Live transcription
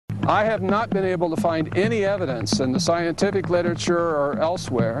I have not been able to find any evidence in the scientific literature or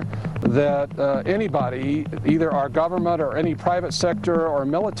elsewhere that anybody, either our government or any private sector or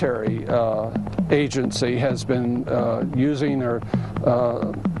military agency, has been using or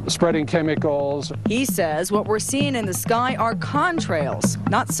spreading chemicals. He says what we're seeing in the sky are contrails,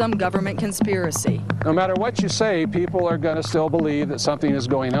 not some government conspiracy. No matter what you say, people are going to still believe that something is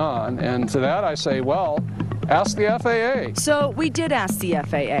going on, and to that I say, well, ask the FAA. So we did ask the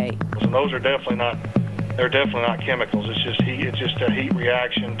FAA. And those are definitely not chemicals. It's just heat. It's just a heat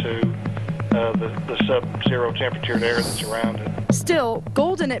reaction to the sub-zero temperature air that's around it. Still,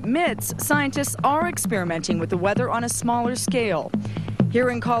 Golden admits scientists are experimenting with the weather on a smaller scale. Here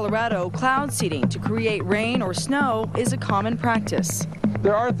in Colorado, cloud seeding to create rain or snow is a common practice.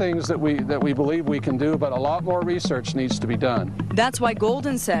 There are things that we believe we can do, but a lot more research needs to be done. That's why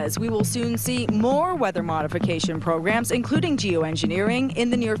Golden says we will soon see more weather modification programs, including geoengineering, in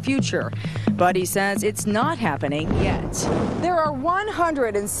the near future. But he says it's not happening yet. There are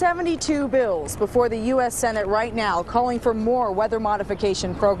 172 bills before the U.S. Senate right now calling for more weather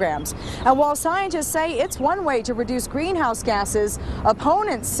modification programs. And while scientists say it's one way to reduce greenhouse gases,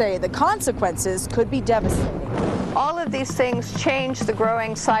 opponents say the consequences could be devastating. All of these things change the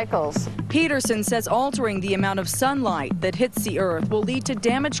growing cycles. Peterson says altering the amount of sunlight that hits the earth will lead to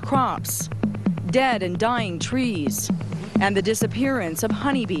damaged crops, dead and dying trees, and the disappearance of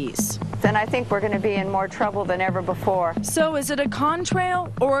honeybees. Then I think we're going to be in more trouble than ever before. So is it a contrail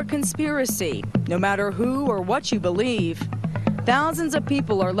or a conspiracy? No matter who or what you believe, thousands of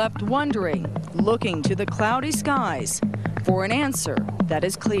people are left wondering, looking to the cloudy skies for an answer that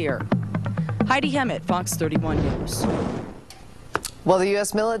is clear. Heidi Hemmett, Fox 31 News. Well, the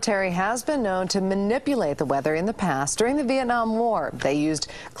U.S. military has been known to manipulate the weather in the past. During the Vietnam War, they used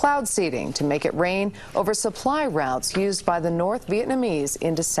cloud seeding to make it rain over supply routes used by the North Vietnamese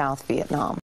into South Vietnam.